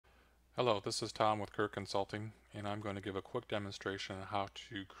Hello, this is Tom with Kirk Consulting, and I'm going to give a quick demonstration on how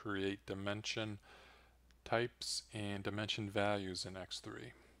to create dimension types and dimension values in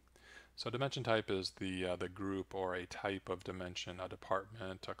X3. So dimension type is the group or a type of dimension, a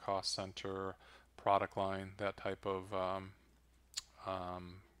department, a cost center, product line, that type of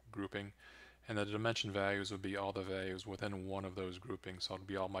grouping. And the dimension values would be all the values within one of those groupings. So it would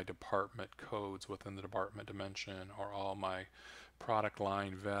be all my department codes within the department dimension, or all my product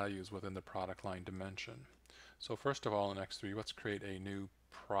line values within the product line dimension. So first of all, in X3, let's create a new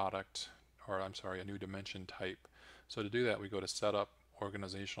product, or I'm sorry, a new dimension type. So to do that, we go to Setup,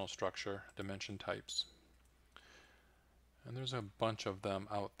 Organizational Structure, Dimension Types. And there's a bunch of them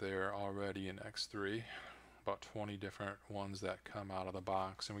out there already in X3, about 20 different ones that come out of the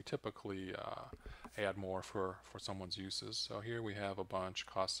box, and we typically add more for someone's uses. So here we have a bunch: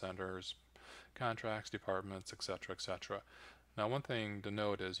 cost centers, contracts, departments, etc., etc. Now, one thing to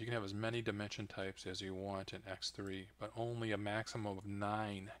note is you can have as many dimension types as you want in X3, but only a maximum of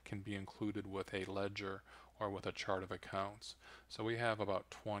 9 can be included with a ledger or with a chart of accounts. So we have about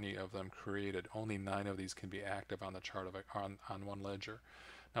 20 of them created. Only 9 of these can be active on the chart of on one ledger.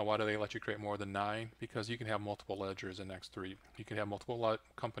 Now, why do they let you create more than 9? Because you can have multiple ledgers in X3. You can have multiple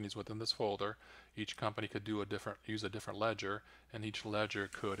companies within this folder. Each company could use a different ledger, and each ledger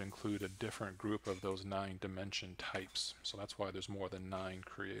could include a different group of those 9 dimension types. So that's why there's more than 9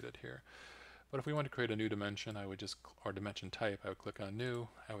 created here. But if we want to create a new dimension, or dimension type, I would click on New.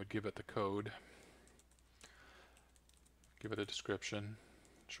 I would give it the code, give it a description,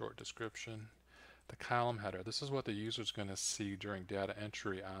 short description. The column header. This is what the user is going to see during data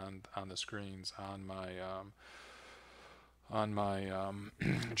entry on the screens on my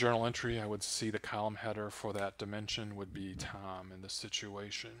journal entry. I would see the column header for that dimension would be Tom in this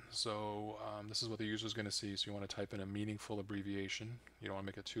situation. So this is what the user is going to see. So you want to type in a meaningful abbreviation. You don't want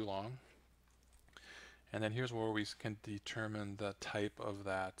to make it too long. And then here's where we can determine the type of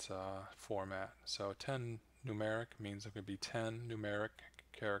that format. So 10 numeric means it could be 10 numeric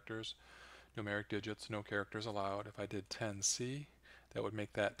characters, numeric digits, no characters allowed. If I did 10C, that would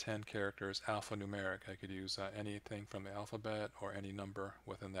make that 10 characters alphanumeric. I could use anything from the alphabet or any number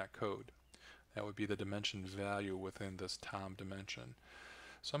within that code. That would be the dimension value within this Tom dimension.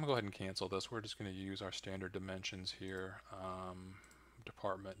 So I'm going to go ahead and cancel this. We're just going to use our standard dimensions here.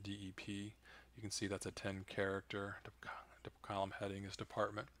 Department DEP. You can see that's a 10 character. The column heading is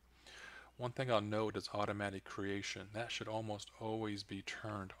department. One thing I'll note is automatic creation. That should almost always be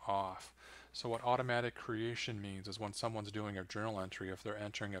turned off. So what automatic creation means is when someone's doing a journal entry, if they're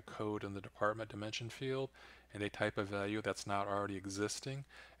entering a code in the department dimension field and they type a value that's not already existing,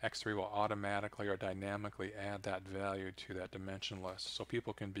 X3 will automatically or dynamically add that value to that dimension list. So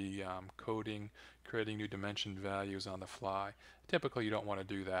people can be coding, creating new dimension values on the fly. Typically, you don't want to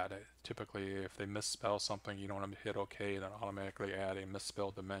do that. Typically, if they misspell something, you don't want to hit OK and then automatically add a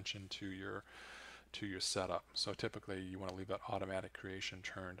misspelled dimension to your setup. So typically, you want to leave that automatic creation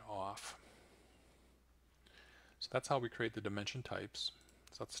turned off. So that's how we create the dimension types.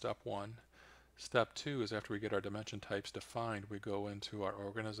 So that's step 1. Step 2 is after we get our dimension types defined, we go into our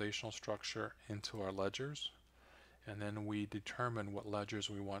organizational structure, into our ledgers, and then we determine what ledgers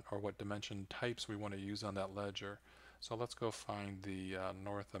we want or what dimension types we want to use on that ledger. So let's go find the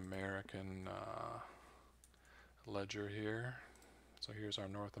North American ledger here. So here's our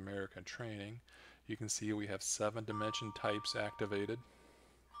North American training. You can see we have 7 dimension types activated.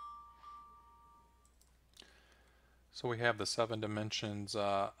 So we have the 7 dimensions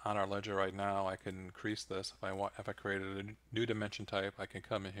on our ledger right now. I can increase this. If I created a new dimension type, I can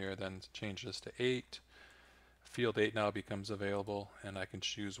come in here, then change this to 8. Field 8 now becomes available, and I can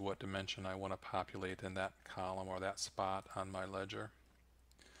choose what dimension I want to populate in that column or that spot on my ledger.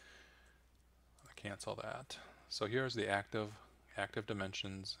 I cancel that. So here's the active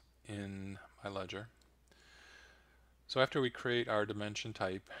dimensions in my ledger. So after we create our dimension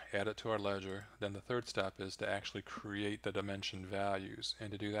type, add it to our ledger, then the third step is to actually create the dimension values. And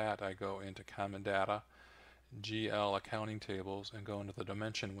to do that, I go into Common Data, GL Accounting Tables, and go into the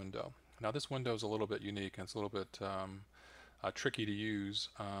Dimension window. Now this window is a little bit unique, and it's a little bit tricky to use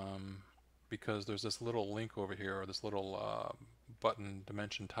because there's this little link over here, or this little button,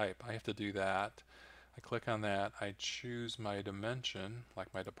 Dimension Type. I have to do that. I click on that, I choose my dimension,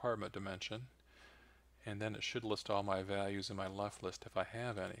 like my department dimension, and then it should list all my values in my left list if I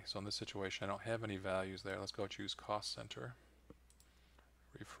have any. So in this situation, I don't have any values there. Let's go choose Cost Center.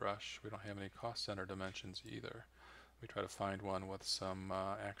 Refresh. We don't have any Cost Center dimensions either. We try to find one with some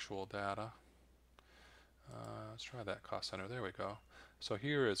actual data. Let's try that cost center. There we go. So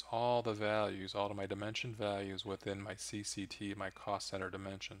here is all the values, all of my dimension values within my CCT, my cost center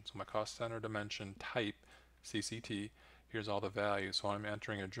dimension. So my cost center dimension type, CCT, here's all the values. So when I'm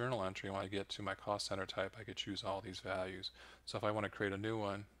entering a journal entry, when I get to my cost center type, I could choose all these values. So if I want to create a new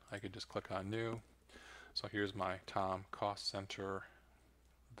one, I could just click on new. So here's my Tom cost center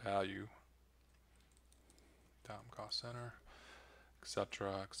value, Tom cost center,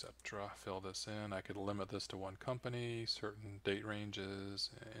 etc., etc. Fill this in. I could limit this to one company, certain date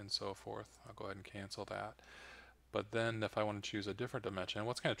ranges, and so forth. I'll go ahead and cancel that. But then if I want to choose a different dimension, and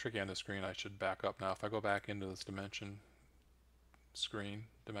what's kind of tricky on this screen, I should back up now. If I go back into this dimension screen,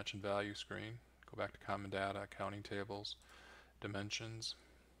 dimension value screen, go back to common data, accounting tables, dimensions.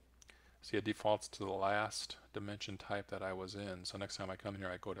 See, it defaults to the last dimension type that I was in. So next time I come here,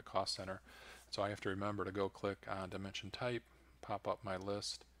 I go to cost center. So I have to remember to go click on dimension type, pop up my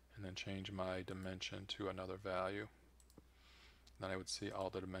list, and then change my dimension to another value. Then I would see all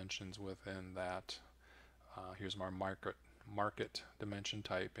the dimensions within that. Here's my market dimension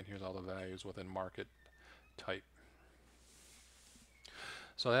type, and here's all the values within market type.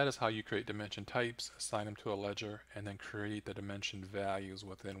 So that is how you create dimension types, assign them to a ledger, and then create the dimension values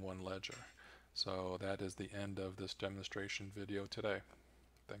within one ledger. So that is the end of this demonstration video today.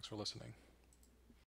 Thanks for listening.